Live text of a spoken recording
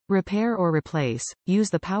Repair or replace. Use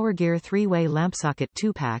the Power Gear 3-way lamp socket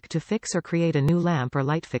 2-pack to fix or create a new lamp or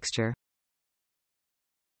light fixture.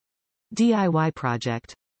 DIY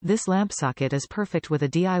project. This lamp socket is perfect with a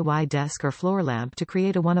DIY desk or floor lamp to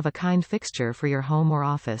create a one-of-a-kind fixture for your home or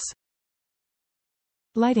office.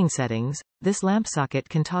 Lighting settings. This lamp socket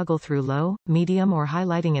can toggle through low, medium or high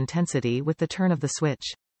lighting intensity with the turn of the switch.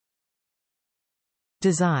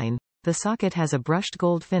 Design. The socket has a brushed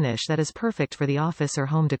gold finish that is perfect for the office or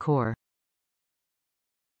home decor.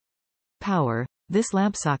 Power. This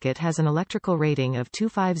lamp socket has an electrical rating of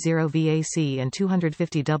 250 VAC and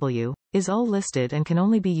 250 W, is all listed and can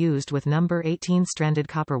only be used with number 18 stranded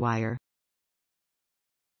copper wire.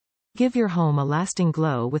 Give your home a lasting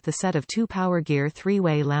glow with the set of 2 Power Gear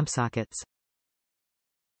 3-way lamp sockets.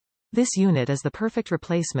 This unit is the perfect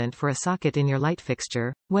replacement for a socket in your light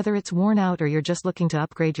fixture, whether it's worn out or you're just looking to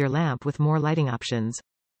upgrade your lamp with more lighting options.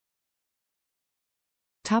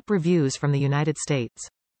 Top reviews from the United States.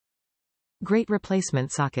 Great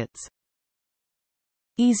replacement sockets.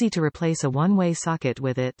 Easy to replace a one-way socket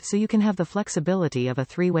with it so you can have the flexibility of a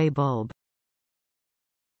 3-way bulb.